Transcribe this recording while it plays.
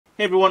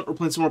Hey everyone, we're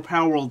playing some more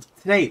PALWORLD.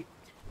 Today,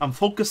 I'm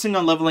focusing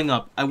on leveling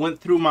up. I went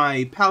through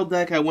my PAL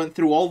deck, I went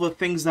through all the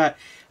things that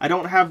I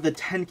don't have the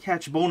 10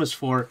 catch bonus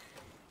for,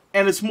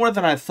 and it's more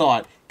than I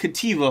thought.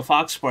 Cativa,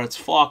 Foxparts,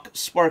 Flock,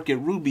 Sparkit,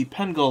 Ruby,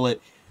 Pengullet,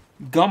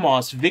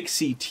 Gummos,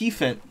 Vixie,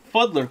 Tiefent,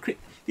 Fuddler.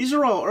 These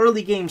are all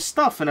early game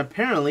stuff, and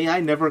apparently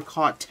I never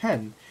caught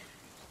 10.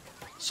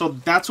 So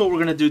that's what we're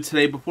going to do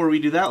today. Before we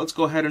do that, let's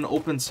go ahead and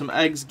open some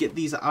eggs, get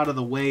these out of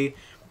the way.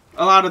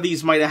 A lot of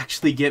these might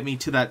actually get me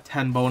to that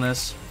 10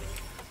 bonus.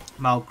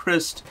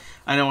 Malchrist,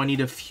 I know I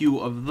need a few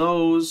of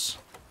those.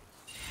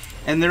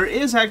 And there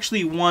is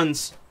actually one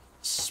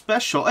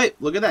special... Hey,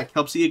 look at that,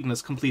 Kelpsy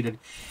Ignis completed.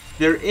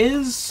 There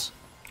is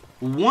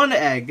one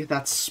egg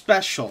that's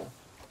special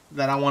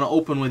that I want to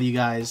open with you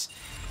guys.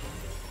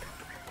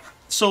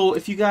 So,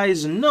 if you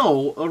guys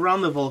know,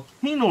 around the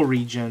volcano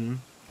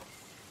region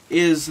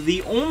is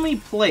the only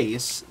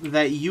place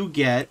that you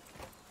get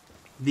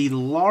the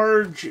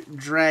large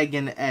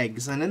dragon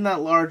eggs. And in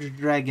that large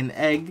dragon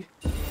egg...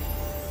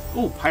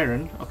 Oh,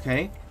 Pyron,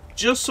 okay.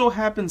 Just so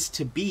happens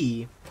to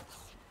be,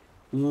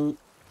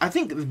 I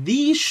think,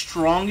 the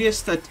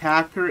strongest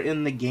attacker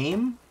in the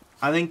game.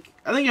 I think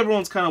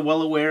everyone's kind of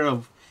well aware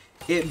of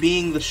it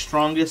being the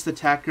strongest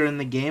attacker in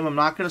the game. I'm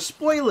not going to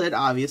spoil it,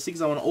 obviously,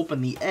 because I want to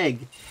open the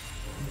egg.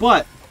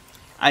 But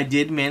I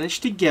did manage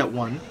to get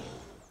one.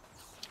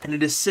 And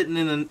it is sitting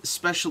in a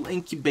special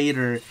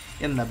incubator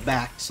in the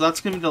back. So that's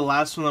going to be the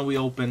last one that we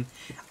open.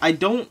 I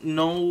don't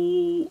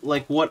know,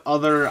 like, what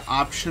other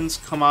options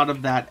come out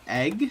of that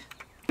egg.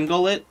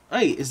 Pengullet.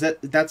 Hey,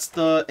 that's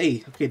the...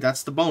 Hey, okay,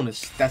 that's the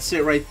bonus. That's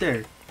it right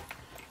there.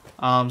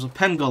 So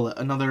Pengullet,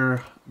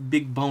 another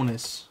big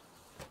bonus.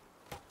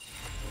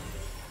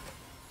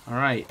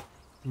 Alright.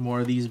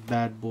 More of these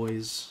bad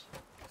boys.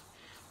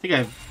 I think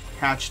I've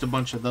hatched a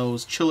bunch of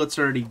those. Chillet's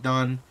already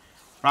done.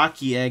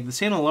 Rocky Egg.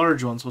 This ain't a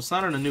large one, so it's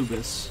not an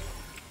Anubis.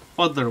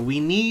 Fuddler. We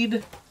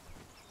need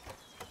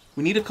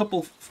a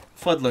couple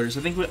Fuddlers. I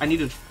think I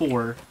needed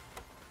 4.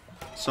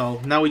 So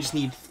now we just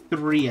need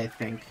 3, I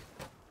think.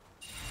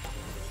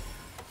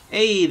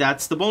 Hey,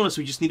 that's the bonus.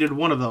 We just needed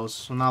one of those.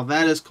 So now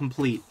that is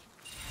complete.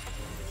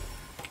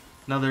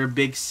 Another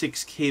big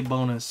 6K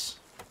bonus.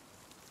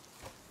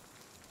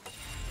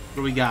 What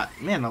do we got?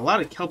 Man, a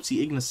lot of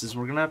Kelpsy Ignises.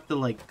 We're gonna have to,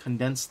 like,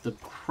 condense the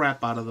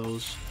crap out of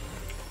those.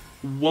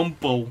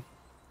 Wumpo.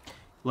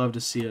 Love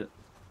to see it.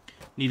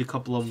 Need a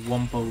couple of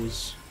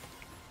Wumpos.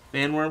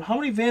 Vanworm. How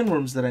many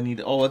Vanworms did I need?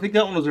 Oh, I think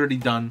that one was already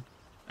done.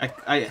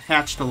 I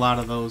hatched a lot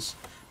of those.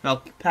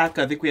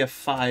 Alpaca, I think we have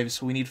 5,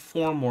 so we need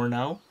 4 more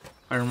now. If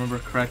I remember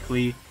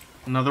correctly.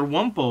 Another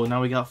Wumpo.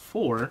 Now we got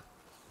 4.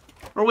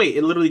 Or wait,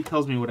 it literally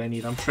tells me what I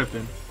need. I'm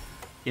tripping.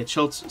 Yeah,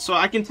 Chilts. So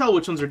I can tell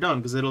which ones are done,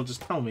 because it'll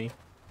just tell me.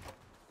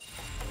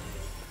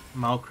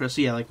 Malchrist.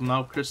 Yeah, like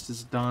Malchrist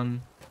is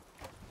done.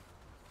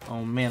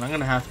 Oh man, I'm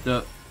gonna have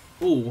to...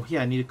 Oh,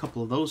 yeah, I need a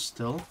couple of those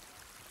still.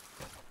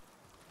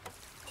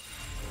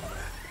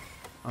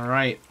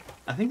 Alright.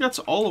 I think that's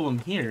all of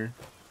them here.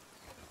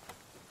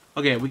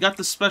 Okay, we got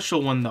the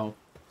special one, though.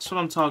 That's what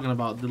I'm talking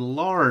about. The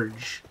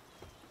large.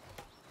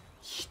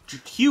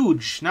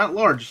 Huge. Not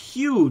large.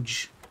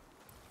 Huge.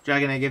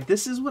 Dragon Egg. If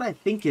this is what I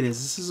think it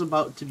is, this is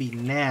about to be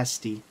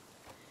nasty.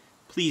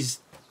 Please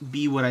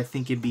be what I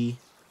think it be.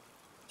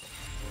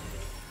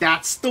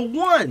 That's the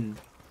one!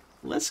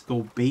 Let's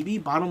go, baby.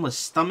 Bottomless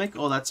stomach.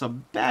 Oh, that's a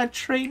bad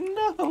trait.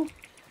 No.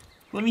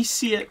 Let me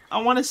see it.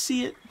 I want to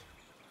see it.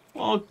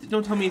 Oh,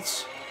 don't tell me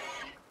it's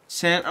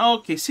sand. Oh,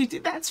 okay, see,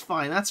 that's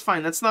fine. That's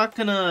fine. That's not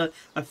going to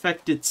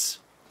affect its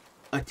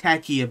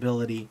attacky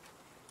ability.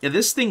 Yeah,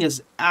 this thing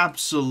is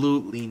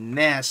absolutely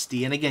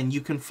nasty. And again, you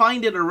can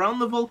find it around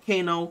the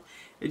volcano.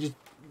 It just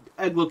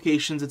egg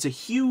locations. It's a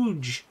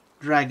huge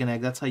dragon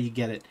egg. That's how you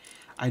get it.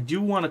 I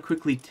do want to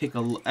quickly take a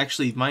look.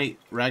 Actually, my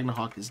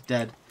Ragnarok is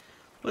dead.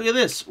 Look at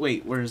this.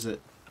 Wait, where is it?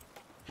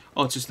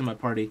 Oh, it's just in my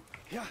party.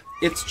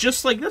 It's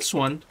just like this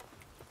one,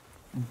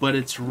 but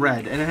it's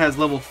red. And it has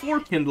level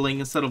 4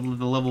 kindling instead of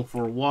the level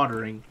 4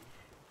 watering.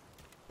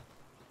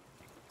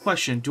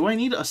 Question, do I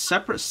need a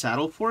separate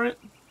saddle for it?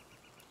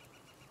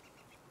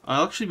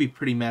 I'll actually be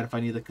pretty mad if I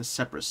need like a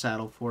separate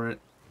saddle for it.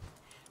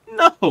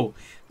 No!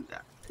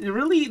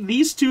 Really?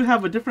 These two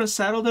have a different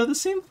saddle? They're the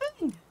same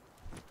thing.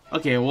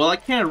 Okay, well I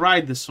can't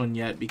ride this one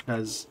yet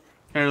because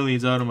apparently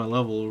it's out of my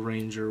level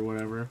range or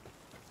whatever.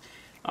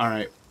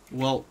 Alright,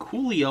 well,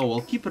 coolio,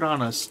 we'll keep it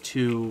on us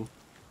to...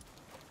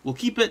 We'll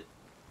keep it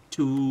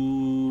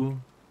to...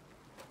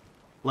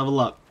 Level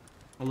up.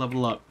 We'll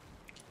level up.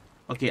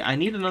 Okay, I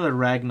need another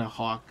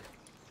Ragnarok.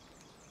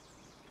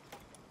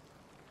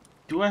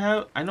 Do I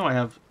have... I know I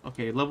have...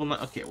 Okay, level 9...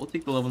 Okay, we'll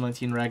take the level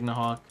 19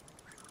 Ragnarok.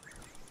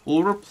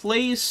 We'll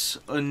replace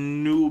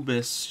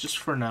Anubis just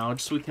for now,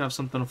 just so we can have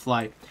something to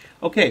fly.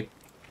 Okay,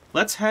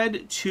 let's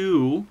head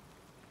to...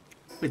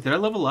 Wait, did I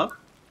level up?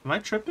 Am I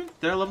tripping?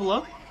 Did I level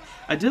up?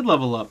 I did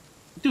level up.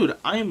 Dude,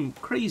 I am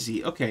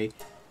crazy. Okay.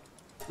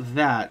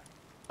 That.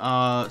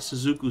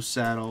 Suzuku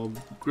saddle.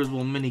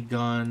 Griswold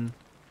minigun.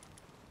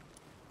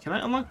 Can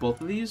I unlock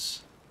both of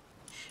these?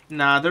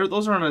 Nah,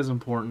 those aren't as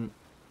important.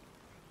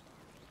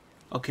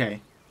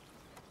 Okay.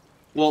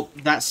 Well,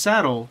 that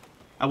saddle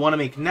I want to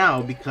make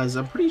now because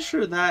I'm pretty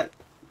sure that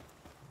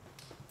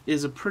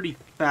is a pretty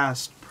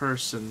fast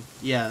person.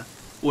 Yeah.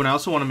 Oh, and I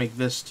also want to make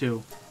this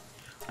too.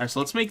 Alright, so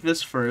let's make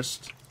this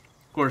first.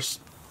 Of course,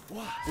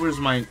 where's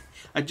my...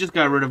 I just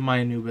got rid of my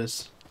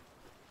Anubis.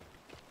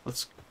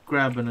 Let's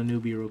grab an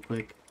Anubi real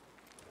quick.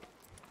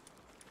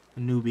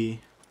 Anubi.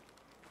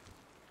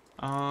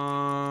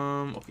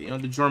 Okay, you know,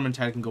 the German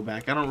tag can go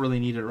back. I don't really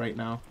need it right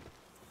now.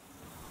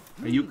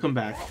 Right, you come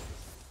back.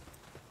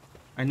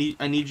 I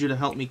need you to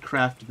help me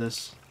craft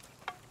this.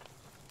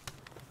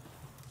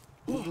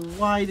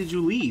 Why did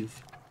you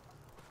leave?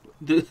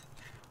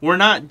 We're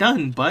not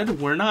done, bud.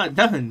 We're not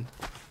done.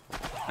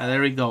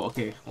 There we go.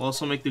 Okay, we'll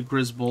also make the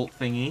Grisbolt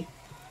thingy.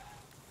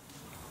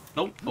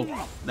 Nope.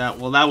 Oh, that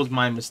was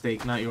my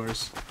mistake, not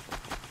yours.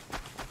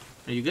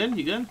 Are you good?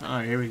 You good?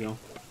 Alright, here we go.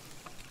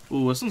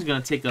 Ooh, this one's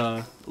gonna take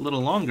a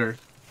little longer.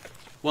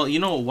 Well, you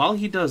know, while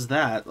he does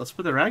that, let's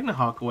put the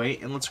Ragnarok away,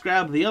 and let's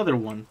grab the other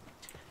one.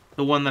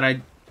 The one that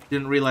I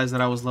didn't realize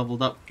that I was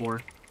leveled up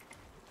for.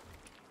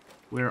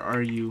 Where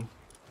are you?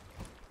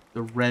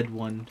 The red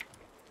one.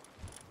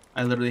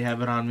 I literally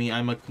have it on me.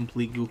 I'm a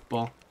complete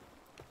goofball.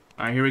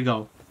 Alright, here we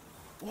go.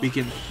 We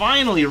can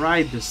finally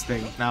ride this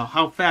thing. Now,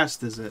 how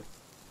fast is it?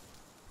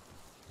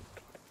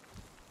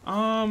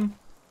 Oh,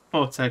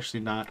 it's actually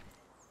not.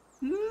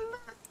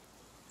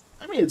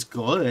 I mean, it's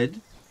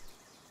good.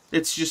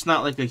 It's just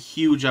not like a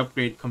huge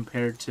upgrade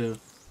compared to...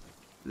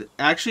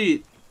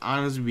 Actually,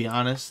 honestly, to be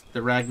honest,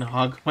 the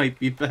Ragnarok might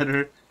be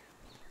better.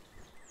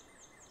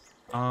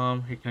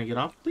 Here, can I get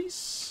off,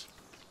 please?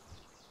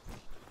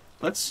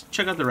 Let's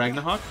check out the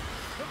Ragnarok.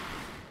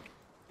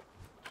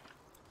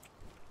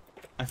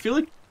 I feel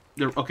like...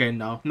 Okay,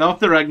 no. No,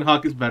 the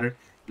Ragnarok is better.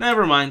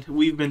 Never mind.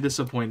 We've been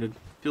disappointed.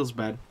 Feels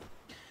bad.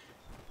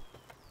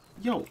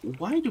 Yo,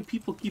 why do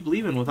people keep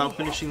leaving without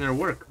finishing their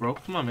work, bro?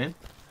 Come on, man.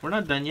 We're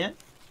not done yet.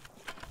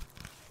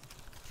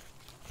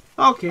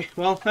 Okay,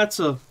 well, that's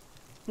a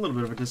little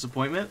bit of a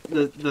disappointment.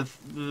 The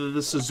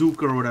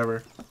Suzuka or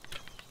whatever.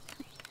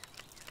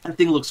 That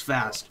thing looks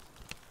fast.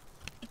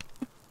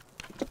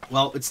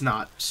 Well, it's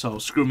not, so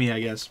screw me, I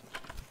guess.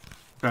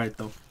 Alright,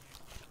 though.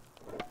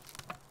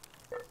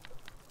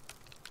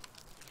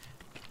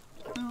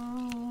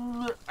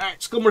 Alright,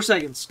 just a couple more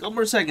seconds. Couple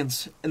more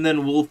seconds. And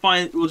then we're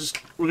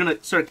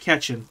gonna start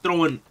catching.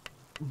 Throwing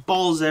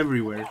balls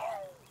everywhere.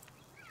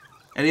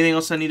 Anything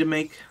else I need to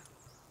make?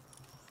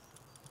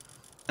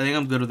 I think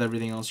I'm good with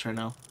everything else right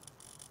now.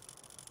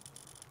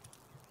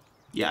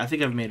 Yeah, I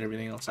think I've made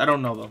everything else. I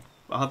don't know, though.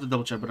 I'll have to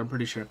double check, but I'm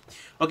pretty sure.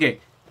 Okay,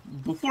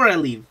 before I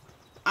leave,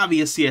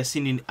 obviously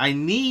I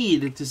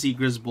need to see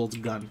Grisbold's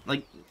gun.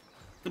 Like,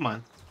 come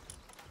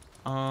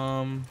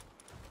on.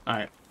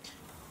 Alright.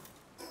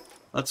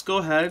 Let's go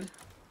ahead.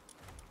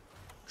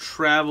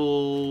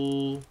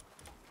 Travel.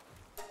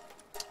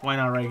 Why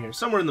not right here?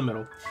 Somewhere in the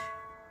middle.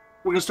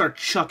 We're gonna start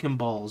chucking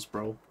balls,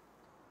 bro.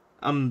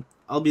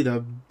 I'll be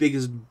the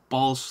biggest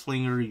ball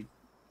slinger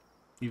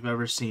you've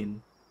ever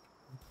seen.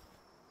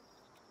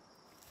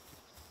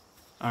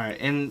 Alright,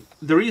 and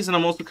the reason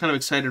I'm also kind of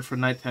excited for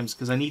nighttime is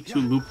because I need 2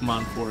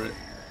 Lupmon for it.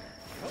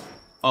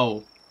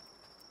 Oh.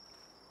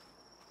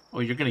 Oh,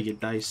 you're gonna get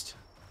diced.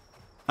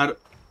 How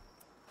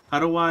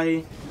do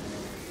I...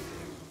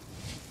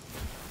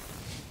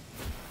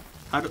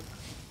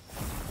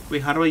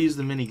 Wait, how do I use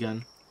the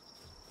minigun?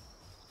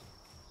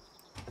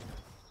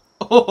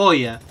 Oh,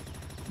 yeah.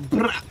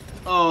 Brah.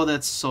 Oh,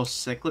 that's so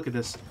sick. Look at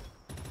this.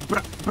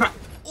 Brah, brah.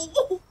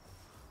 Oh,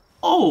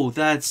 oh,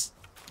 that's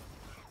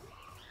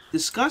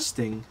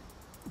disgusting.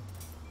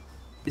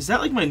 Is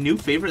that like my new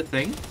favorite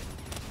thing?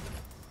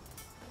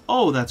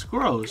 Oh, that's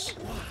gross.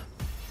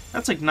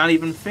 That's like not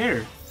even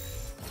fair.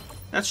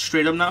 That's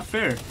straight up not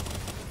fair.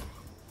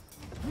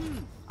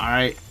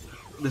 Alright.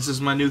 This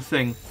is my new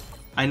thing.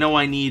 I know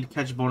I need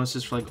catch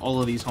bonuses for like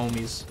all of these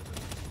homies.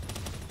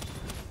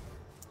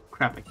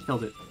 Crap, I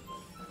killed it.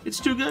 It's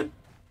too good?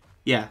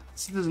 Yeah,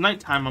 since it's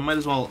nighttime, I might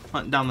as well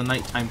hunt down the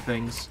nighttime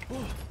things.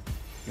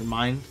 You're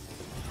mine.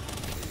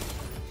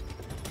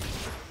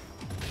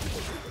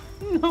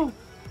 No.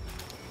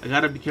 I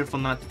gotta be careful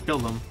not to kill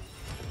them.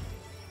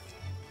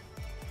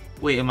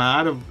 Wait, am I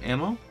out of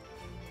ammo?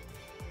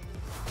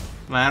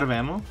 Am I out of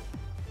ammo?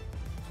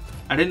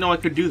 I didn't know I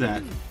could do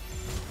that.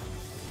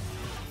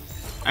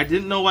 I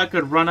didn't know I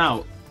could run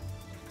out.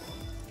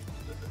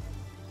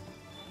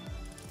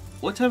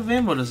 What type of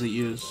ammo does it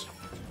use?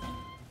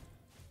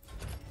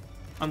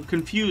 I'm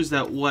confused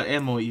at what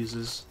ammo it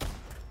uses.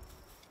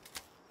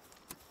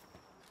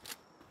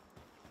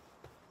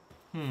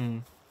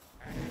 Can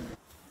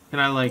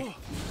I, like...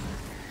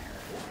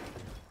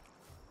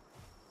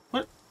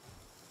 What?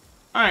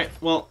 Alright,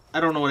 well, I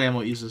don't know what ammo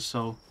it uses,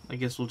 so I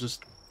guess we'll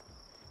just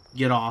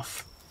get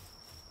off.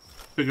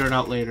 Figure it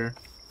out later.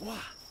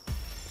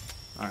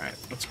 Alright,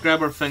 let's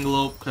grab our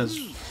Fengalope, because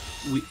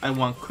I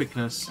want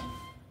quickness.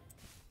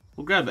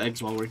 We'll grab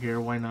eggs while we're here,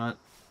 why not?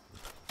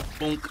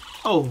 Bonk.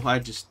 Oh, I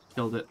just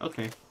killed it.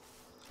 Okay.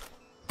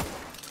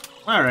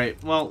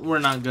 Alright, well, we're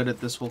not good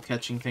at this whole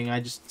catching thing. I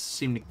just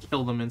seem to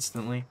kill them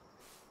instantly.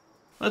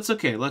 That's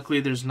okay. Luckily,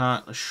 there's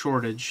not a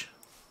shortage.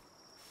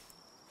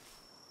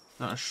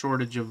 Not a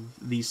shortage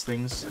of these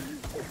things.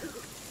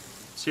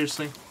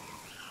 Seriously?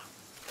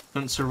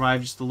 Couldn't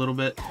survive just a little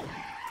bit?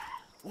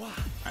 Alright,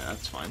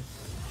 that's fine.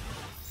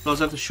 I'll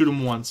just have to shoot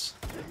him once.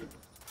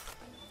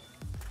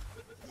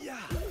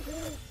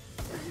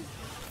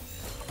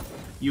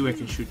 You I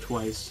can shoot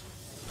twice.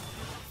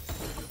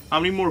 How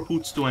many more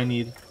hoots do I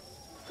need?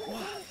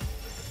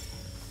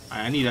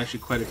 I need actually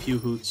quite a few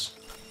hoots.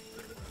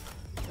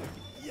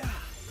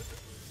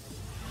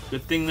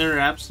 Good thing they're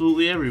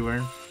absolutely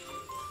everywhere.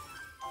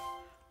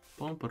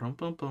 Bum, ba-dum,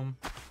 bum, bum.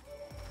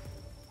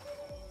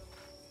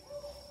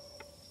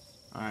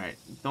 Alright,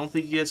 don't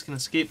think you guys can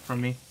escape from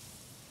me.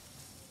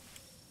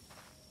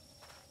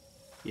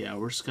 Yeah,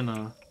 we're just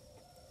gonna...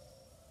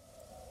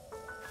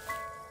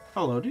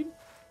 Hello, dude.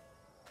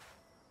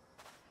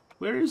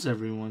 Where is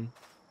everyone?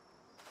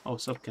 Oh,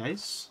 what's up,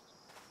 guys?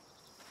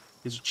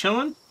 You guys are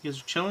chilling? You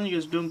guys are chilling? You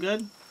guys are doing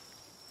good?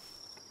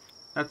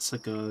 That's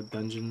like a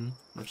dungeon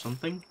or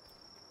something.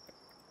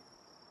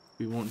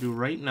 We won't do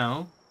right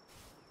now.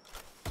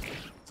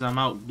 Because I'm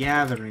out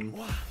gathering.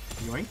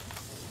 Yoink.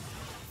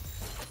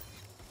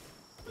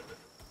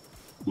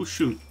 Ooh,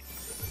 shoot.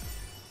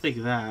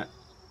 Take that.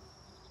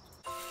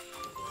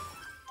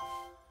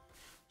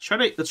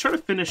 Let's try to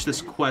finish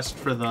this quest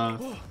for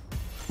the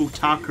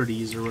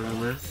Plutocrates or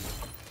whatever.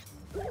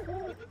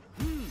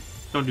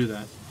 Don't do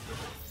that.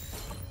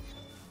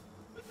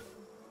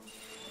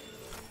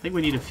 I think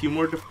we need a few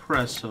more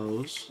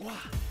Depressos.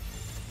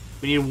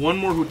 We need one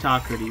more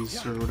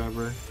Plutocrates or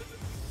whatever.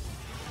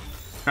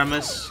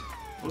 Premise.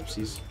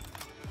 Whoopsies.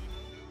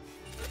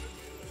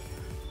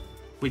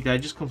 Wait, did I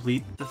just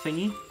complete the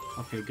thingy?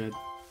 Okay, good.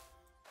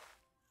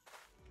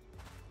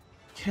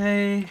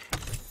 Okay.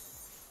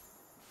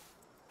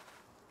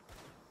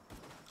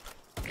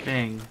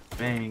 Bang,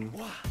 bang.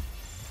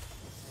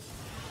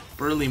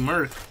 Burly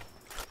Merc.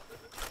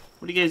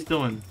 What are you guys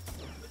doing?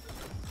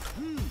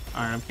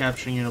 Alright, I'm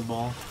capturing you in a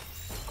ball.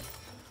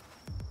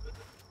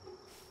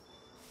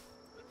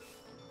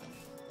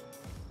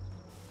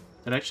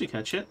 Did I actually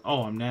catch it?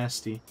 Oh, I'm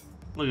nasty.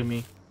 Look at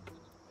me.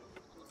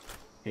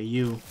 Hey,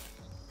 you.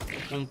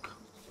 Bonk.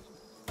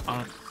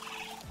 Bonk.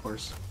 Of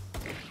course.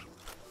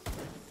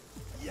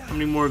 How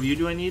many more of you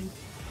do I need?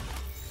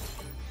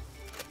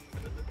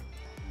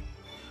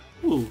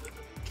 Ooh,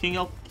 King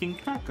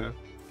Paka.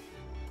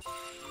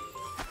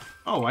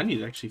 Oh, I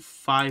need actually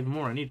 5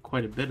 more. I need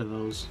quite a bit of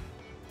those.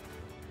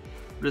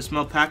 This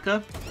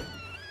Melpaka.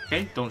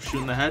 Okay, don't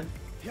shoot in the head.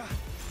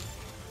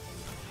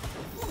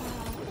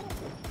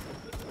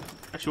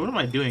 Actually, what am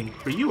I doing?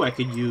 For you, I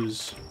could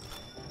use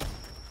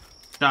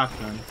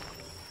shotgun.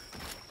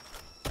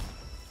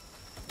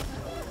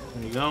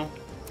 There you go.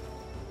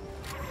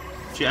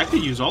 Gee, I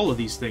could use all of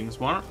these things.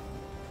 Why not?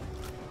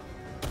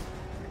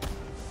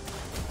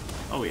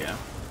 Oh, yeah.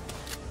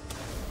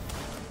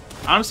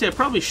 Honestly, I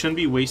probably shouldn't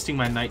be wasting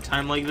my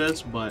nighttime like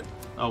this, but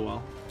oh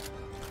well.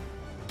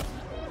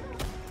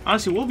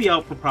 Honestly, we'll be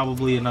out for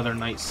probably another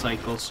night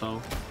cycle,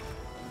 so.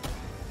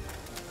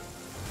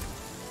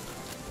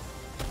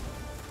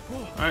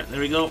 Alright,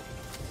 there we go.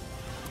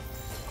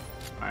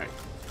 Alright.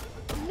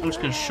 I'm just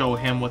gonna show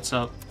him what's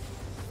up.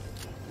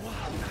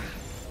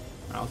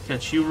 I'll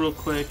catch you real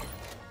quick.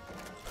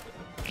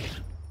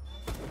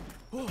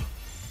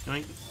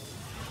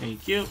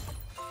 Thank you.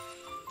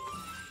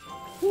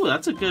 Ooh,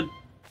 that's a good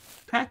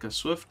pack of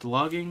swift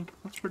logging.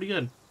 That's pretty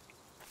good.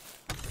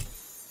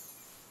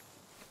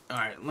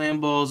 Alright,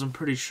 lamb balls. I'm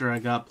pretty sure I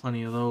got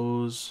plenty of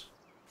those.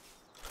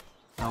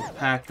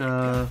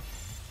 Alpaca.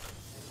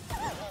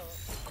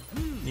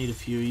 Need a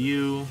few of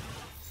you.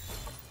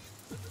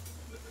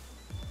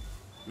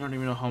 I don't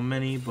even know how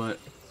many, but...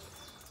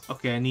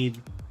 Okay, I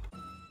need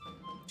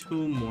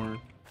 2 more.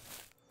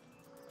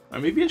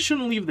 Alright, maybe I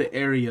shouldn't leave the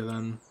area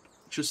then.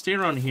 Just stay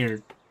around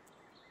here.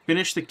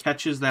 Finish the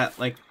catches that,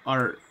 like,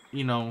 are,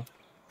 you know,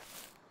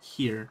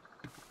 here.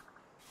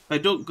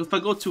 If I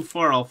go too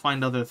far, I'll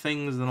find other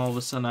things, and all of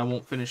a sudden I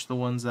won't finish the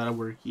ones that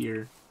were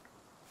here.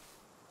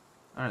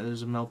 Alright,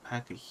 there's a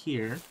Melpaka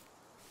here.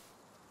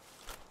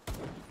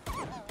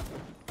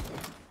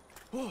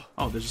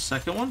 Oh, there's a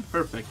second one?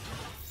 Perfect.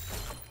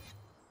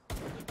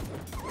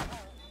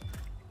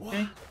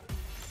 Okay.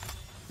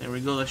 There we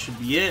go, that should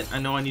be it. I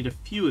know I need a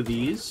few of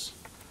these.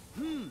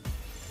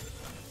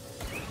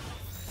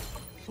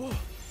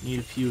 Need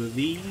a few of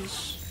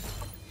these.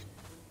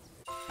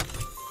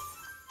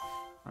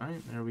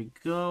 Alright, there we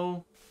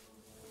go.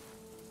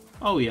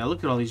 Oh yeah,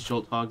 look at all these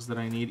jolt hogs that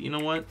I need. You know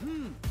what?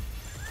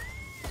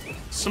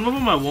 Some of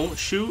them I won't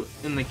shoot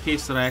in the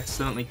case that I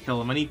accidentally kill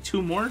them. I need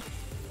 2 more.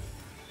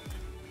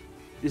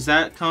 Does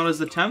that count as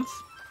the 10th?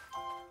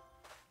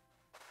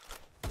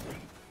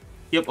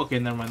 Yep, okay,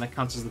 never mind. That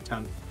counts as the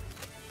 10th.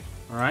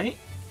 Alright.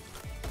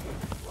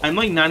 I'm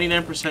like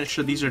 99%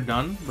 sure these are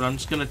done, but I'm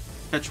just gonna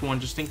catch one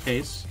just in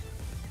case.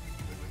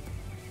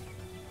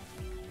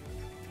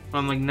 But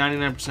I'm like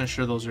 99%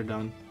 sure those are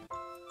done.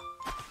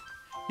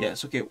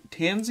 Yes, okay.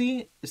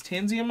 Tansy? Is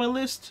Tansy on my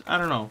list? I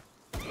don't know.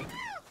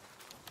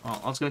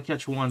 Well, I was gonna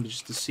catch one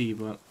just to see,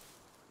 but...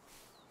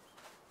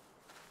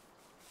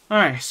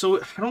 Alright, so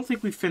I don't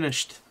think we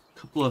finished a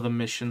couple of the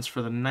missions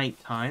for the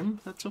nighttime.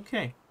 That's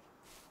okay.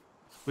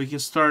 We can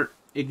start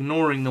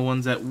ignoring the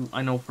ones that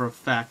I know for a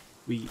fact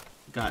we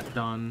got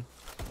done.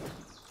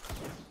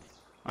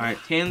 Alright,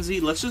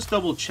 Tansy, let's just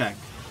double check.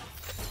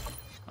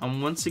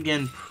 I'm once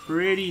again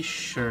pretty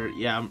sure.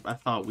 Yeah, I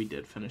thought we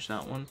did finish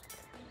that one.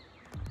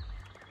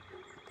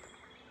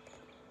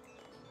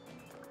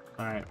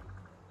 Alright.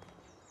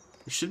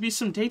 There should be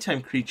some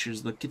daytime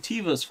creatures. The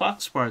Cativas,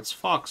 Foxparts,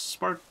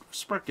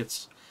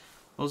 Sparkets.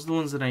 Those are the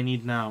ones that I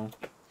need now.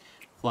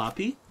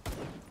 Floppy.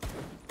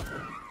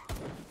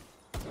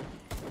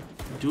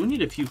 Do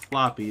need a few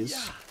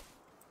floppies.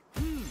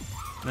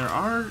 There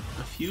are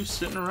a few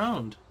sitting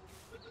around.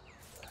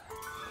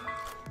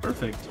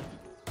 Perfect.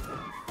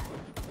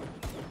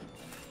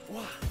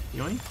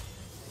 Yoink.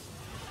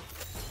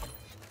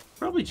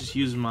 Probably just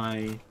use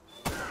my...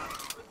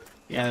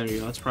 Yeah, there you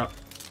go. That's There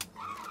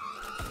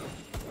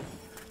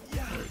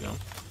we go.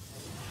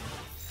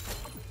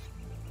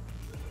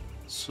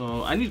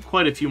 So, I need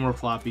quite a few more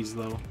floppies,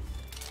 though.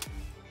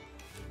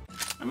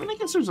 I mean, I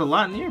guess there's a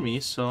lot near me,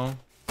 so...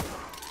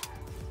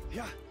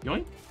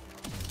 Yoink.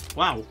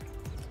 Wow.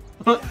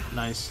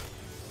 Nice.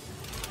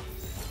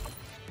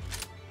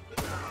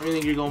 Where do you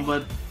think you're going,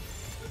 bud?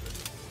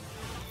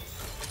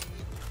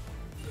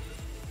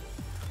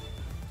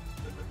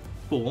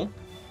 Cool.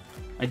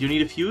 I do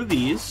need a few of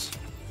these.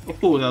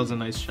 Oh, that was a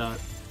nice shot.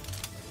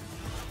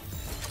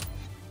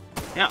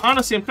 Yeah,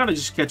 honestly, I'm kind of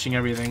just catching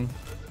everything.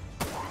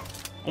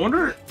 I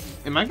wonder,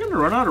 am I going to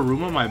run out of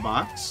room on my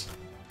box?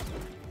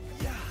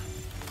 There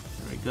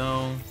we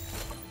go.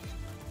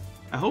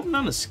 I hope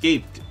none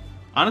escaped.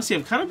 Honestly,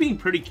 I'm kind of being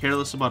pretty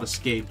careless about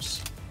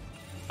escapes.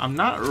 I'm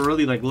not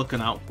really, like,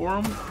 looking out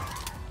for them.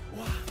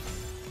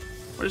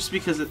 Or just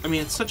because, I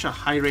mean, it's such a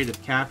high rate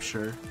of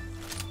capture.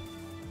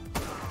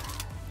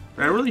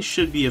 But I really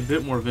should be a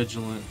bit more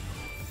vigilant.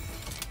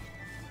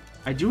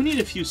 I do need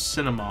a few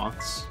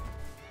Cinnamoths.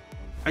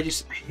 I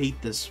just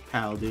hate this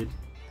PAL, dude.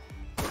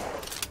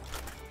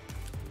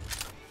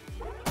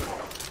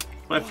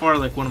 By far,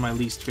 like, one of my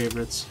least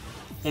favorites.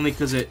 Only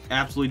because it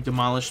absolutely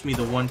demolished me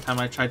the one time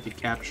I tried to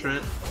capture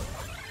it.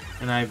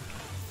 And I've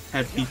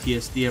had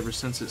PTSD ever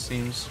since, it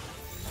seems.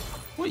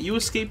 What, you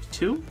escaped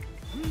too?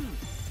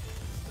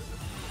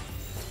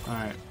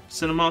 Alright.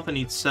 Cinnamoth, I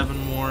need 7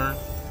 more.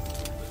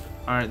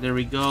 Alright, there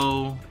we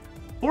go.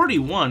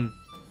 41!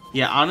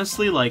 Yeah,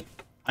 honestly, like,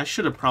 I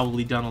should have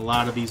probably done a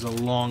lot of these a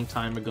long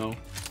time ago.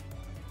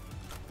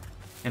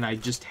 And I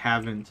just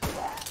haven't.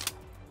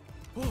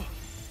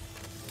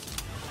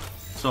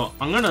 So,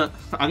 I'm gonna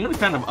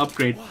kind of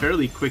upgrade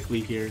fairly quickly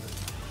here.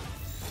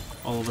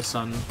 All of a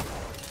sudden.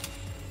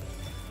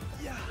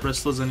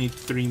 Bristlers, I need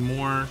 3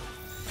 more.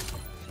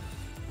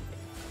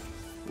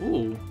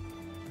 Ooh.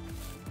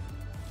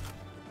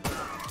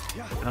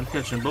 And I'm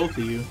catching both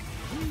of you.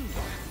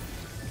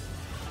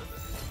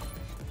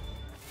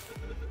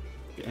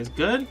 You guys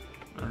good?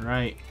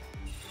 Alright.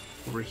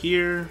 Over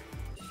here.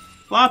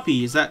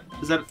 Floppy,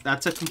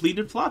 that's a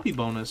completed floppy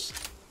bonus.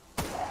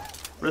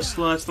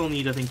 Bristler, I still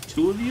need, I think,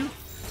 2 of you.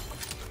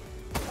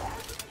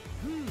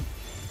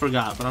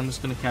 Forgot, but I'm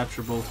just gonna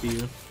capture both of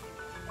you.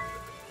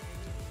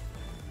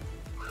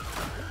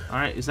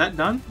 Alright, is that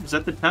done? Is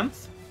that the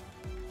 10th?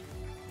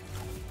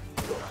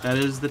 That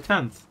is the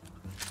 10th.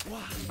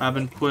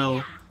 Robin,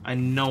 Quill, I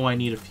know I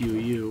need a few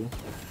of you.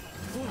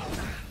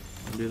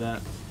 I'll do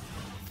that.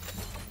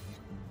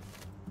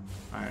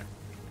 Alright.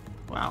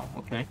 Wow,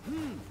 okay.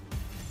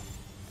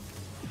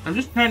 I'm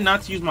just trying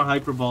not to use my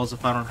Hyper Balls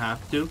if I don't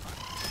have to.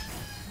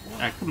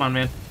 Alright, come on,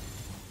 man.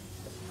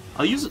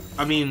 I'll use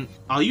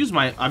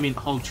my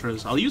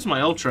Ultras. I'll use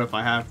my Ultra if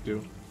I have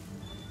to.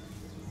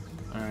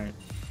 Alright.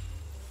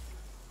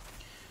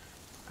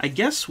 I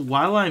guess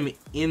while I'm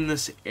in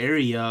this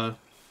area,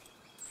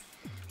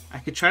 I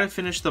could try to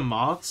finish the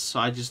moths so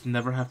I just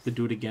never have to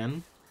do it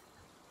again.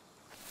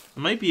 It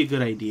might be a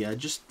good idea.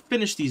 Just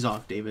finish these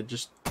off, David.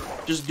 Just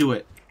do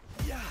it.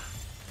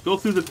 Go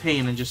through the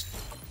pain and just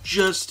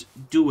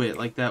do it,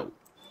 like that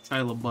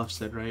Shia LaBeouf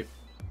said, right?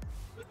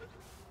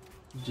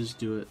 Just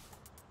do it.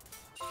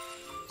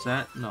 Is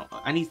that? No.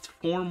 I need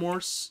 4 more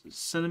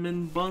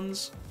cinnamon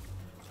buns.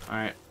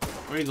 Alright.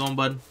 Where you going,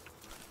 bud?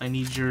 I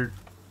need your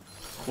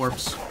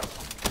corpse.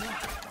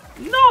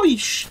 No, you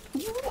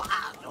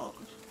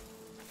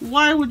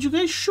Why would you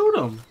guys shoot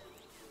him?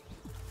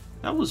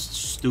 That was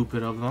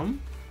stupid of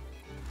them.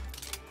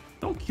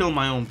 Don't kill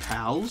my own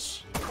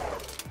pals.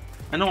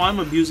 I know I'm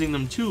abusing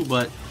them too,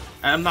 but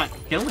I'm not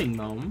killing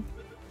them.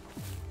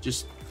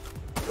 Just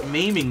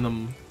maiming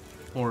them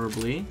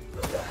horribly.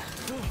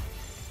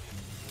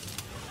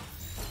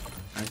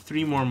 Alright,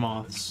 3 more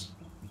moths.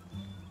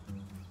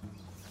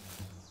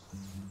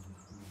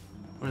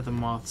 Where are the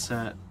moths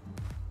at?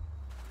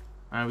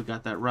 Alright, we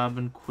got that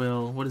Robin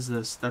Quill. What is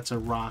this? That's a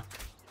rock.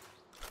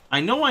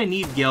 I know I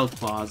need Gale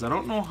Claws. I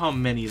don't know how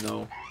many,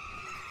 though.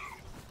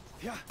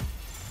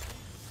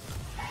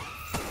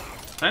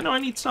 I know I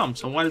need some,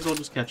 so might as well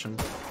just catch them.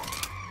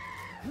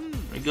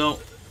 There we go.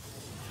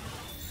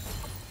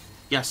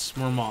 Yes,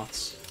 more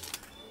moths.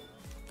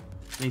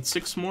 Need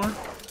 6 more.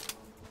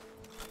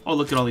 Oh,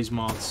 look at all these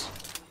moths.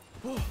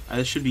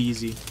 This should be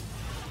easy.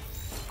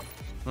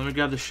 Let me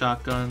grab the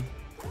shotgun.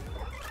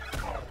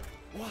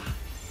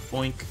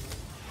 Boink.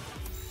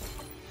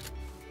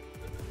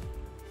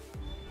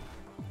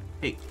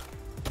 Hey.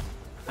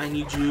 I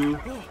need you.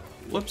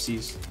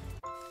 Whoopsies.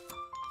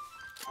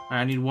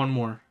 Alright, I need one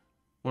more.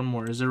 One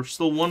more. Is there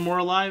still one more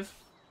alive?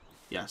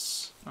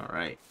 Yes.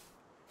 Alright.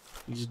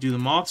 You just do the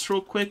moths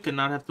real quick and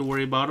not have to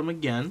worry about them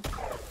again.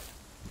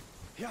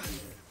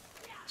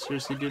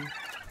 Seriously, dude?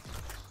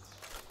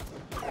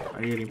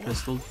 Are you getting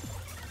pistoled?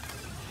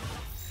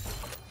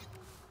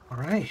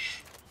 Alright.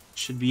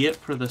 Should be it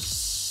for the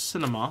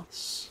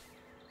Cinemoths.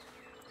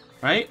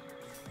 Right?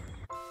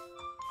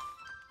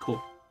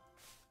 Cool.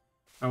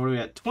 Alright, what are we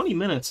at? 20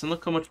 minutes, and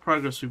look how much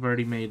progress we've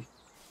already made.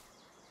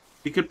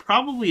 We could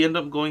probably end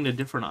up going to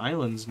different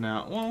islands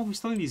now. Well, we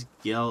still need these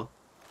Gale.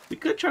 We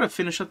could try to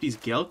finish up these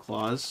Gale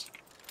Claws.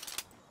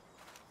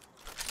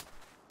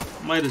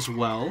 Might as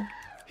well.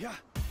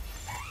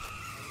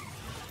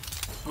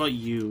 How about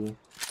you?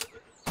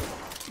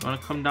 Wanna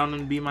come down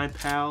and be my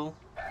pal?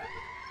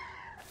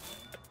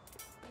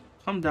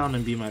 Come down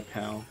and be my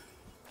pal.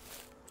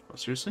 Oh,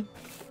 seriously?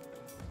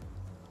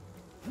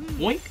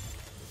 Boink!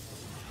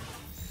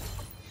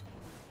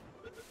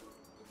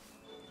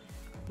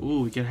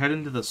 Ooh, we can head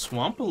into the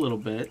swamp a little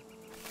bit.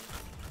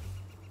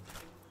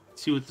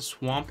 See what the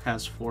swamp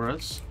has for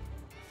us.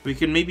 We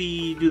can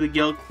maybe do the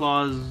Gale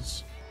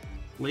Claws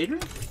later?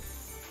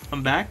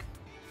 Come back?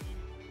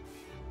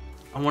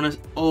 I wanna...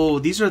 Oh,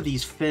 these are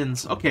these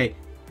fins. Okay.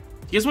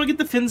 You guys want to get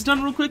the fins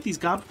done real quick? These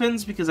gob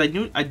fins? Because I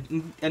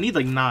need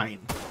like 9.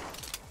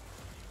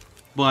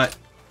 But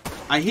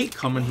I hate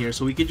coming here,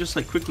 so we could just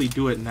like quickly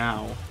do it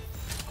now.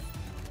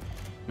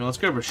 You know, let's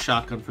grab a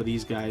shotgun for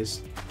these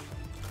guys.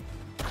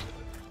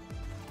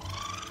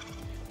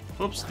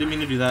 Oops, didn't mean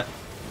to do that.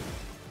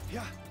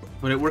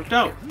 But it worked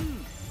out.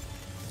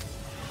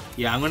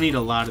 Yeah, I'm gonna need a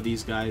lot of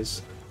these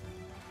guys.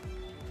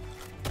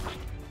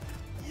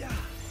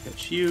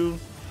 Catch you.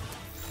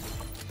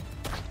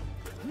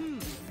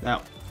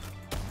 That.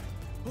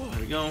 There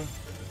we go.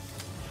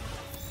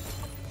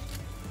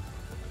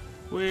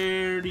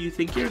 Where do you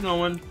think you're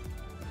going?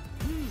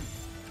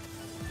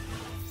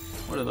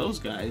 What are those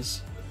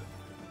guys?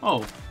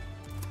 Oh.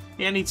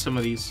 Yeah, I need some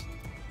of these.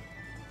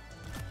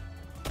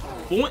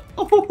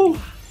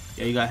 Oh!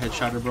 Yeah, you got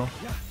headshotted, bro.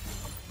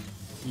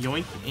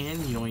 Yoink and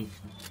yoink.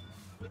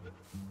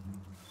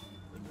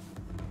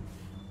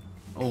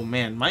 Oh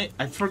man,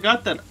 I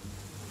forgot that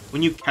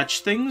when you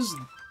catch things,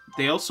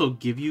 they also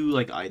give you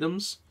like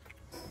items.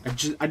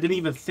 I didn't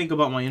even think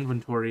about my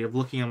inventory, of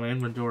looking at my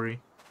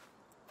inventory.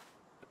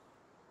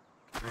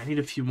 I need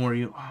a few more.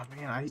 Oh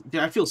man,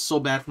 I feel so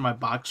bad for my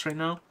box right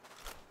now.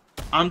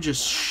 I'm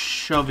just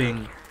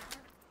shoving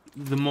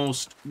the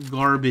most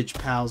garbage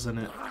pals in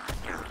it.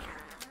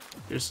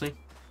 Seriously?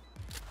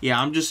 Yeah,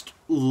 I'm just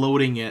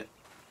loading it.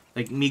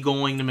 Like me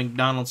going to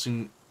McDonald's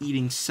and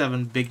eating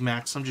 7 Big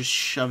Macs. I'm just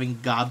shoving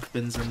gob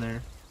fins in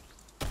there.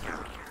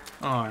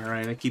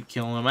 Alright, I keep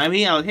killing them. I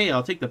mean,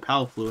 I'll take the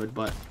pal fluid,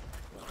 but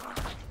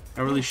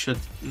I really should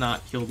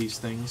not kill these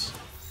things.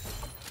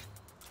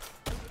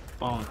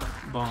 Bonk,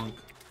 bonk.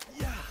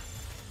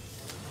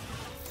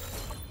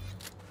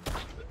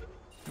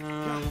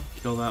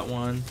 Kill that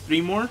one.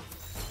 3 more?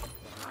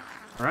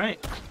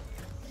 Alright.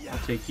 I'll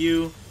take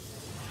you.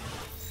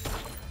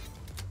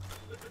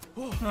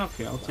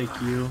 Okay, I'll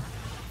take you.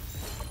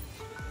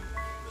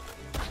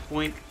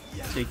 Point.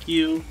 Take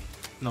you.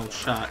 No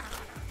shot.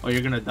 Oh,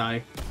 you're gonna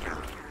die.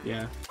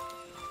 Yeah.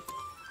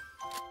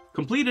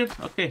 Completed.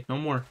 Okay, no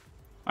more.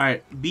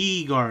 Alright,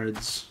 bee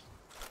guards.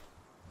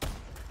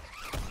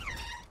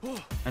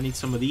 I need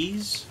some of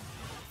these.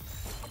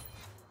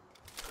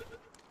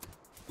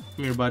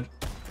 Come here, bud.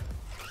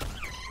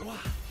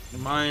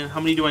 Come on. How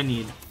many do I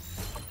need?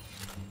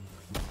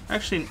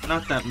 Actually,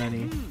 not that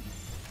many.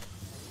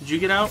 Did you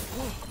get out?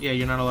 Yeah,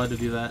 you're not allowed to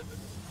do that.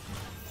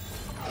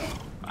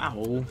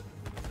 Ow.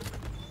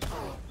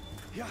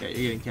 Yeah, you're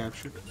getting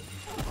captured.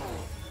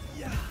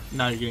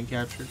 Now you're getting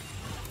captured.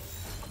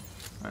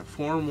 Alright,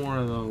 4 more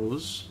of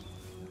those.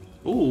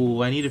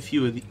 Ooh, I need a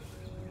few of these.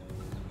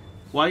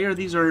 Why are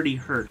these already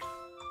hurt?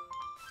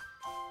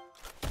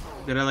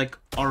 Did I, like,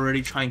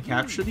 already try and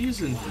capture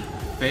these and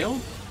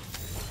failed?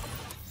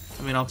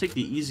 I mean, I'll take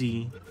the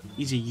easy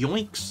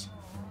yoinks.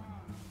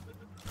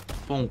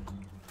 Bonk.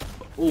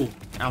 Oh,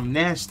 I'm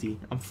nasty.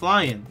 I'm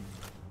flying.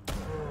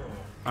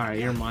 Alright,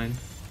 you're mine.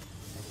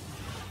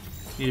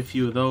 Need a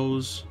few of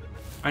those.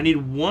 I need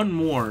 1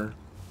 more.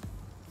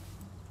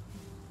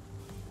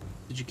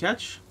 Did you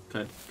catch?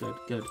 Good, good,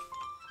 good.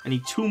 I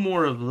need 2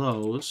 more of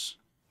those.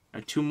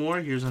 Alright, 2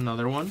 more. Here's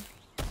another one.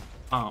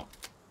 Oh.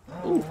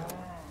 Ooh.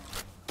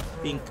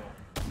 Bink.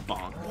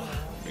 Bonk.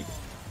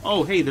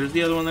 Oh, hey, there's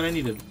the other one that I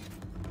needed.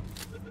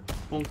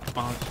 Bonk,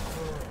 bonk.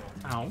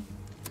 Ow.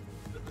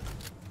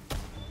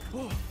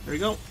 There we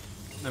go.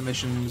 That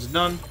mission's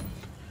done.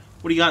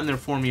 What do you got in there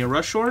for me? A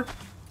rush ore?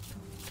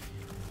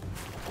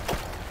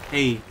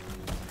 Hey.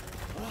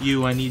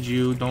 You, I need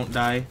you. Don't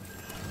die.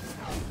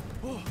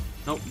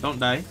 Nope, don't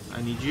die.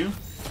 I need you.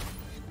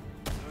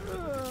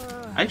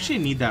 I actually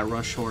need that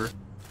rush ore.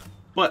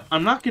 But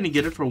I'm not going to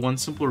get it for one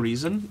simple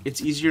reason.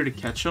 It's easier to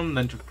catch them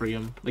than to free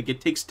them. Like,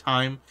 it takes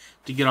time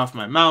to get off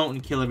my mount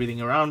and kill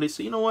everything around it.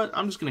 So, you know what?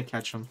 I'm just going to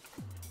catch them.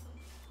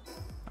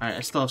 Alright,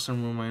 I still have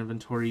some room in my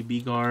inventory.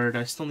 B-guard.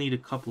 I still need a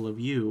couple of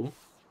you.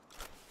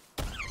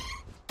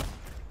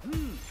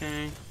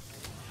 Okay.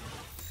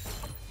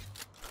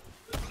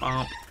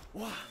 Bump.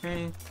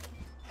 Okay.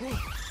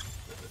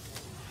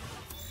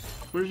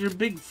 Where's your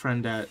big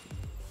friend at?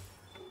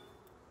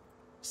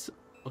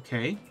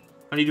 Okay.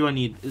 How many do I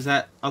need? Is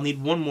that... I'll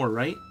need one more,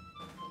 right?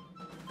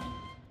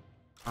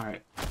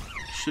 Alright.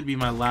 Should be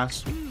my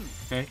last...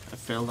 Okay, I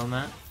failed on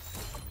that.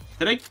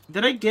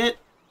 Did I get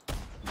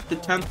the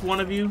 10th one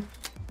of you?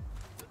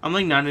 I'm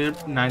like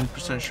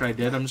 99% sure I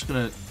did. I'm just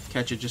gonna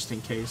catch it just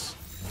in case.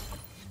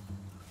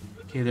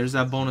 Okay, there's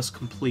that bonus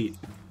complete.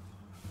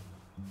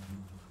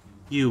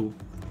 You.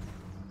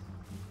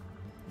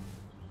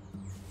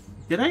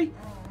 Did I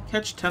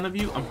catch 10 of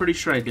you? I'm pretty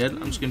sure I did.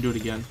 I'm just gonna do it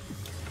again.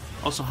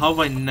 Also, how have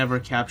I never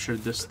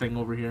captured this thing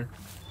over here?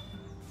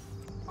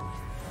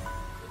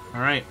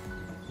 Alright.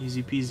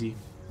 Easy peasy.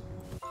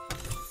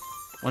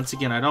 Once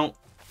again, I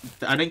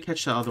didn't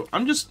catch the other...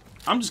 I'm just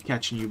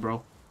catching you,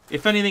 bro.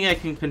 If anything, I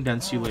can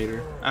condense you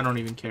later. I don't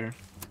even care.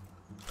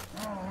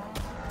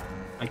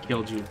 I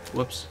killed you.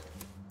 Whoops.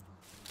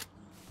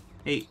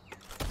 Hey.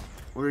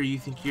 Where do you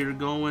think you're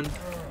going?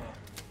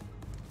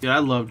 Dude, I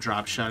love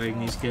drop-shotting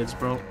these kids,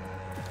 bro.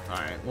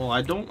 Alright, well,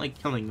 I don't like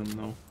killing them,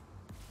 though.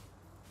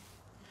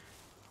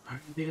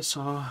 Alright, I think I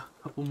saw a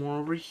couple more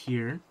over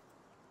here.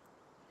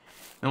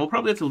 And we'll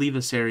probably have to leave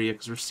this area,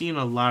 because we're seeing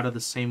a lot of the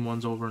same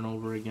ones over and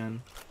over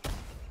again.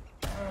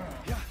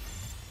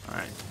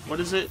 Alright, what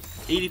is it?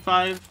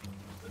 85?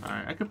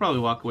 Alright, I could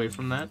probably walk away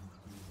from that.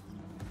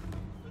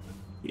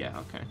 Yeah,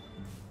 okay.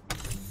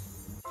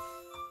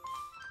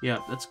 Yeah,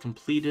 that's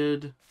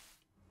completed.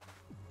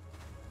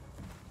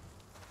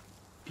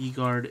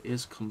 B-guard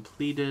is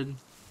completed.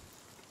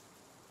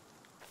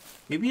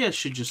 Maybe I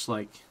should just,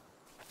 like,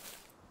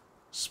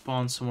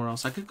 spawn somewhere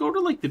else. I could go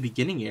to, like, the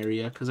beginning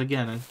area, because,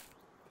 again,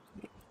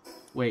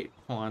 wait,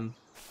 hold on.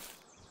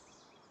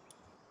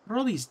 What are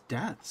all these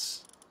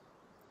deaths?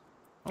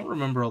 I don't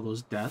remember all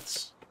those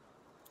deaths.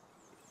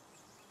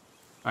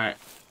 Alright,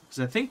 because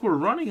I think we're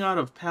running out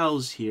of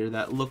pals here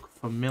that look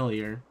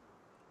familiar.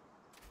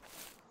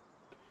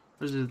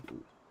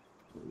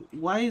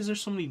 Why is there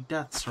so many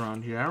deaths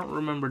around here? I don't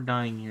remember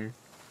dying here.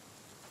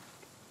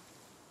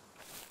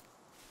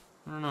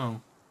 I don't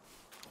know.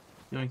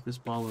 Make this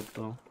ball up,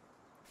 though.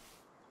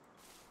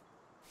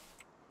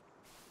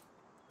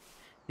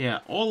 Yeah,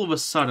 all of a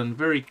sudden,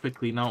 very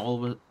quickly, now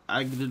all of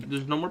a...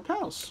 there's no more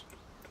pals.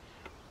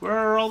 Where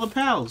are all the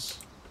pals?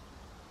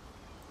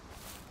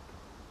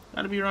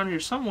 Gotta be around here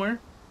somewhere.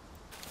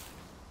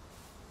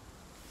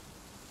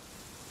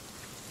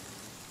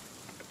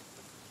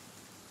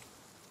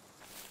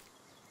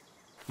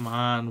 Come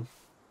on.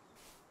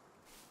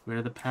 Where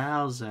are the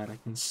pals at? I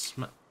can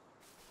smell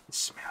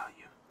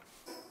you.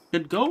 I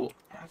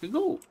could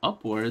go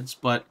upwards,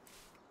 but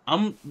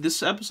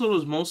this episode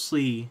was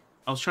mostly...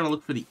 I was trying to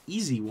look for the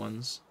easy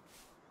ones.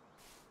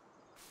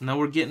 Now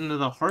we're getting into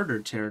the harder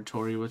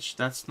territory, which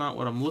that's not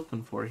what I'm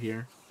looking for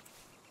here.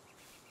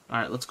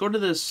 Alright, let's go to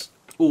this...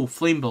 Ooh,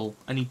 Flame Bowl.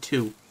 I need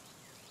 2.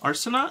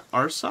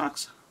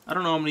 Arsox? I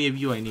don't know how many of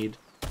you I need.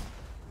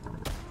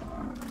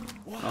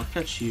 I'll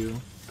catch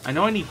you. I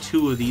know I need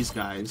 2 of these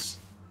guys.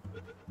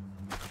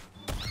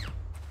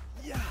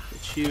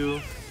 Catch you.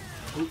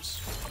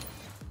 Oops.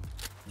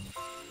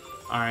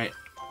 Alright.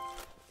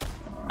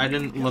 I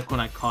didn't look when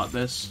I caught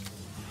this.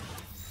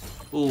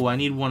 Ooh, I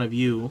need 1 of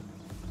you.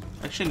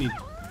 Actually, I need...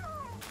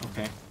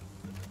 Okay.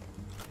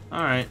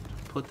 Alright.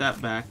 Put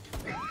that back.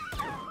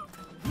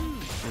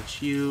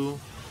 That's you.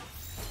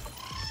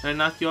 Did I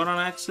knock you out on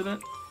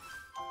accident?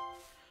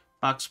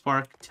 Fox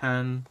Spark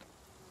 10.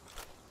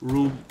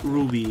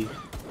 Ruby.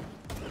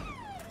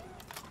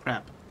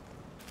 Crap.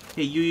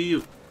 Hey,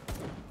 you.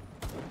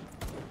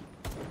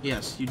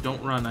 Yes, you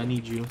don't run. I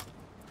need you.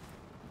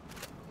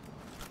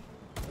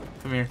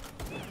 Come here.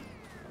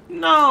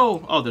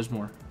 No! Oh, there's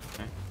more.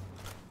 Okay.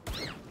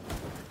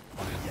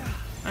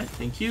 Alright,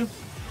 thank you.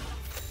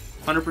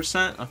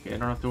 100%? Okay, I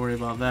don't have to worry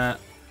about that.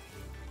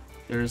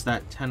 There's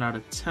that 10 out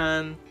of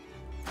 10.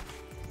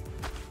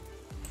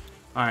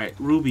 Alright,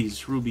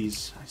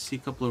 rubies. I see a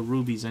couple of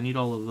rubies. I need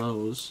all of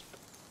those.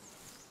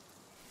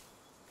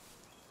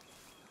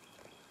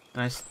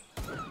 Nice.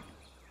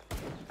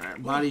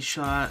 Alright, body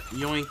shot.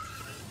 Yoink.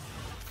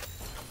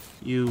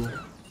 You.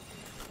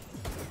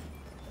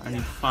 I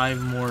need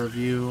 5 more of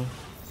you.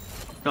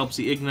 Helps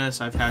the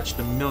Ignis. I've hatched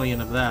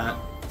 1,000,000 of that.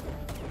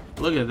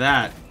 Look at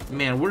that.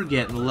 Man, we're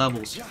getting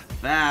levels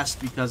fast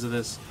because of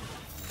this.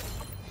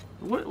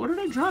 What did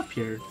I drop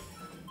here?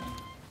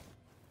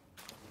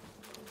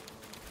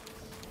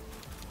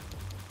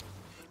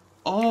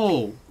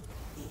 Oh!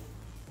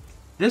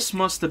 This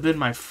must have been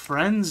my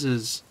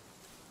friends'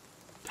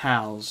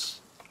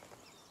 pals.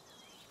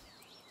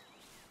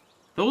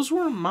 Those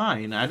weren't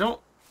mine. I don't...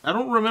 I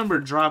don't remember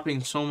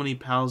dropping so many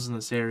pals in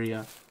this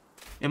area.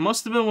 It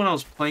must have been when I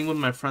was playing with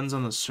my friends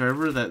on the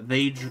server that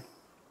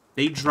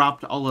they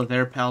dropped all of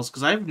their pals,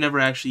 because I've never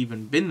actually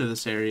even been to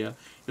this area.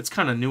 It's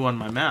kind of new on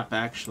my map,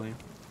 actually.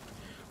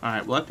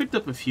 Alright, well, I picked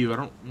up a few.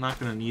 I'm not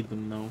going to need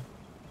them, though.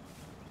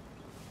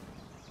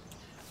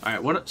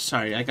 Alright, what...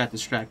 Sorry, I got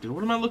distracted.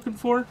 What am I looking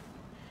for?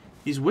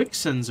 These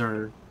Wixens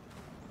are...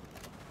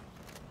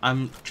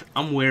 I'm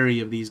wary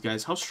of these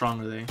guys. How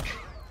strong are they?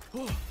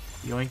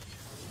 Yoink.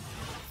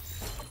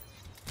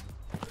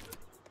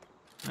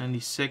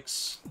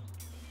 96.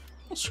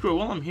 Well, screw it.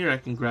 While I'm here, I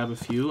can grab a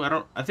few.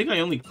 I think I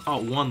only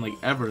caught one, like,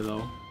 ever,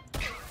 though.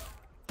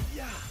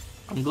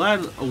 I'm glad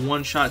a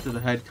one shot to the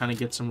head kind of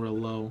gets him real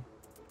low.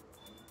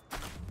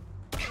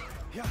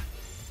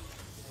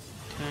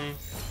 Okay.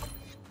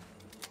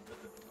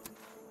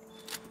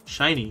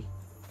 Shiny.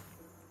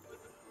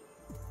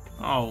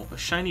 Oh, a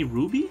shiny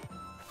ruby?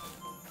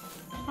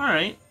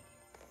 Alright.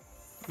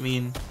 I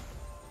mean...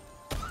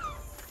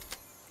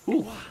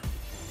 Ooh.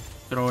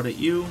 Throw it at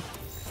you.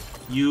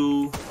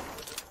 You...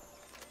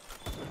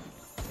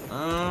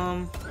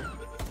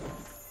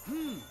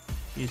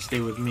 You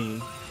stay with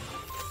me.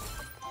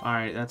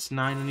 Alright, that's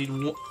 9.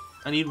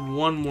 I need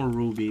one more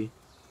ruby.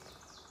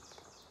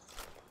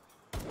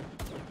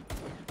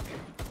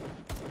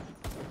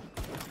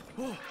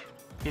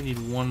 I need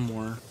one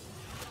more.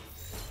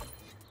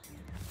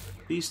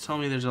 Please tell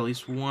me there's at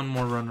least one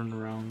more running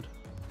around.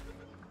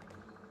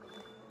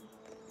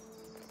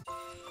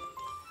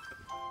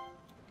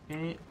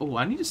 Okay. Oh,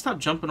 I need to stop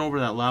jumping over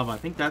that lava. I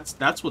think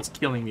that's what's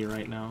killing me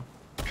right now.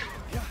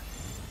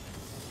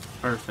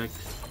 Perfect.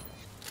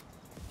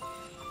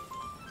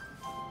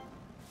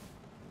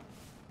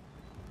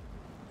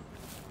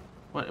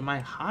 What, am I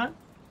hot?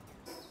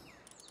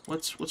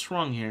 What's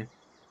wrong here?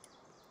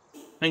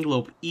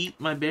 Fanglope, eat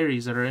my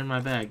berries that are in my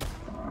bag.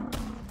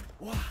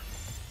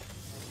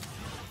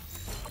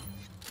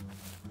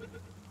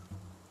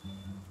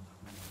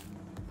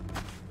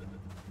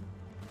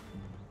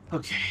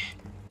 Okay.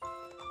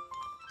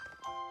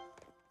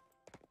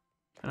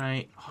 Can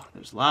I... Oh,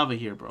 there's lava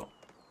here, bro.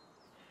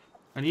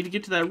 I need to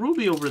get to that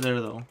ruby over there,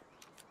 though.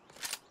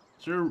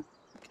 Is there...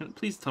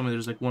 Please tell me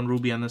there's, like, one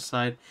ruby on this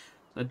side.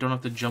 I don't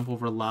have to jump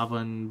over lava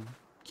and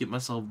get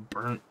myself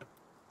burnt.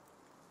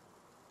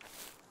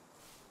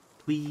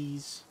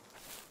 Please.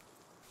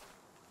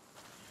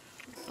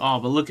 Oh,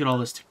 but look at all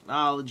this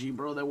technology,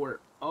 bro, that we're...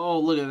 Oh,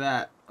 look at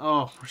that.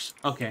 Oh,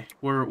 okay.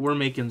 We're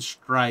making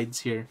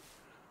strides here.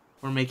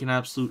 We're making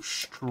absolute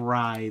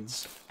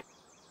strides.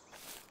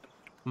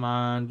 Come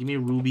on, give me a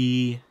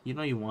ruby. You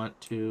know you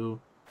want to.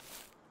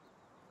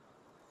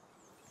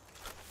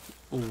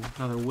 Oh,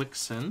 another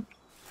Wixen.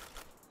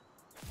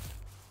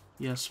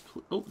 Yes,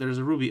 oh, there's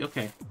a ruby.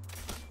 Okay.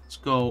 Let's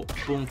go.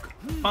 Boom.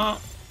 Bop.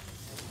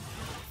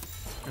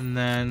 And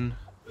then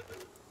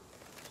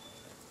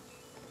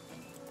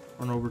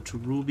run over to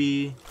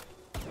ruby.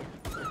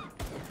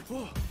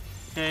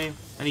 Okay.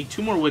 I need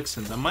 2 more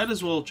Wixens. I might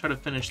as well try to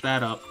finish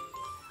that up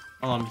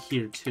while I'm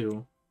here,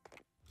 too.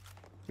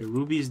 Okay,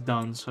 ruby's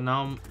done. So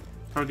now I'm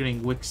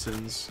targeting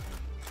Wixens.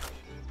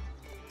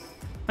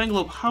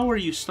 Fanglope, how are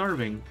you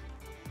starving?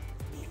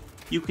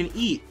 You can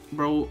eat,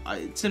 bro.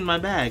 It's in my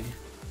bag.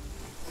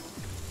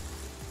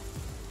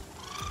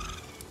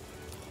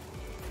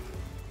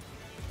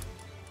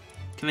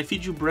 Can I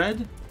feed you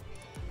bread?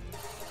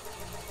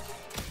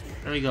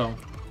 There we go.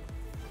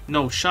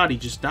 No, Shoddy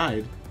just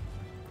died.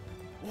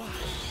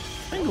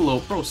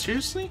 Fanglope, bro,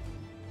 seriously?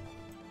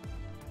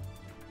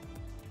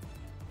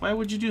 Why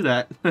would you do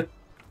that?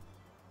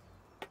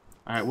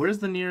 Alright, where's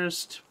the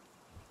nearest...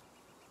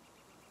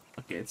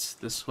 Okay, it's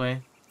this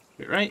way.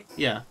 Wait, right?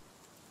 Yeah.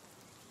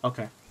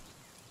 Okay.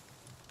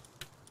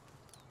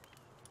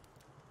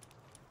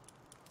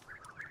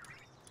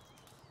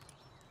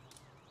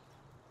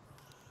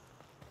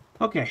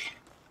 Okay.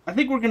 I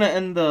think we're gonna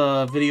end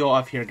the video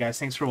off here, guys.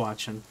 Thanks for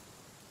watching.